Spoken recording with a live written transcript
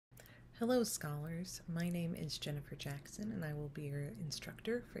Hello, scholars. My name is Jennifer Jackson, and I will be your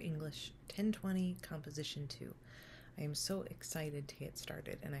instructor for English 1020 Composition 2. I am so excited to get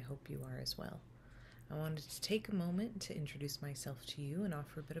started, and I hope you are as well. I wanted to take a moment to introduce myself to you and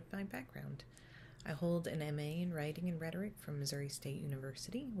offer a bit of my background. I hold an MA in Writing and Rhetoric from Missouri State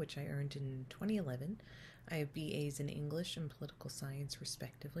University, which I earned in 2011. I have BAs in English and Political Science,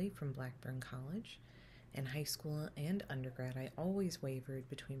 respectively, from Blackburn College. In high school and undergrad, I always wavered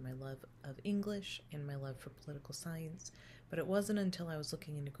between my love of English and my love for political science, but it wasn't until I was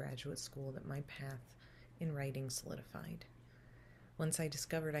looking into graduate school that my path in writing solidified. Once I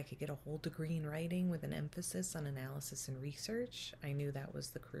discovered I could get a whole degree in writing with an emphasis on analysis and research, I knew that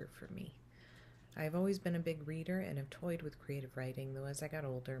was the career for me. I have always been a big reader and have toyed with creative writing, though as I got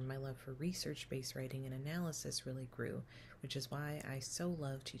older, my love for research-based writing and analysis really grew, which is why I so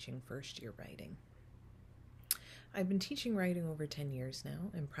love teaching first-year writing. I've been teaching writing over 10 years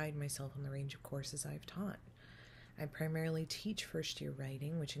now and pride myself on the range of courses I've taught. I primarily teach first-year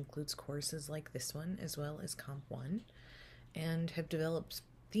writing, which includes courses like this one, as well as Comp 1, and have developed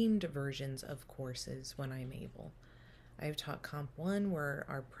themed versions of courses when I'm able. I have taught Comp 1, where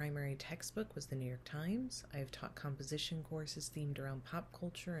our primary textbook was the New York Times. I have taught composition courses themed around pop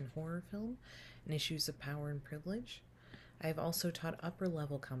culture and horror film and issues of power and privilege. I have also taught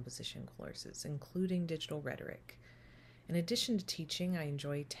upper-level composition courses, including digital rhetoric. In addition to teaching, I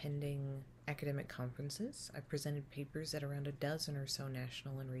enjoy attending academic conferences. I've presented papers at around a dozen or so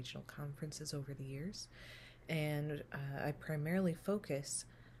national and regional conferences over the years, and I primarily focus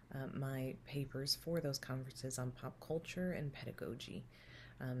my papers for those conferences on pop culture and pedagogy,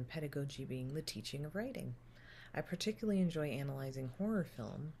 pedagogy being the teaching of writing. I particularly enjoy analyzing horror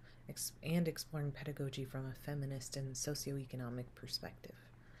film and exploring pedagogy from a feminist and socioeconomic perspective.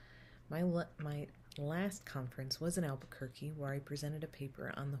 My last conference was in Albuquerque, where I presented a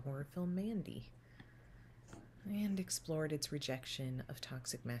paper on the horror film Mandy and explored its rejection of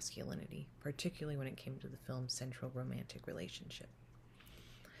toxic masculinity, particularly when it came to the film's central romantic relationship.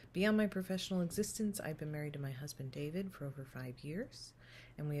 Beyond my professional existence, I've been married to my husband David for over 5 years,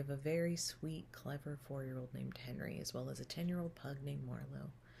 and we have a very sweet, clever 4-year-old named Henry, as well as a 10-year-old pug named Marlo.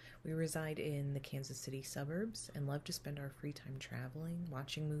 We reside in the Kansas City suburbs and love to spend our free time traveling,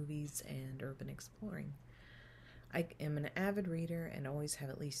 watching movies, and urban exploring. I am an avid reader and always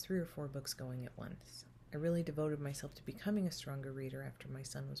have at least 3 or 4 books going at once. I really devoted myself to becoming a stronger reader after my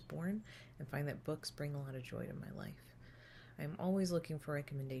son was born and find that books bring a lot of joy to my life. I am always looking for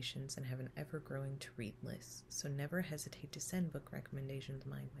recommendations and have an ever-growing to-read list, so never hesitate to send book recommendations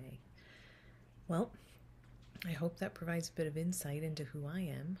my way. Well, I hope that provides a bit of insight into who I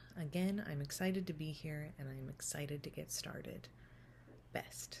am. Again, I'm excited to be here, and I'm excited to get started.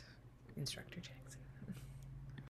 Best, Instructor Jackson.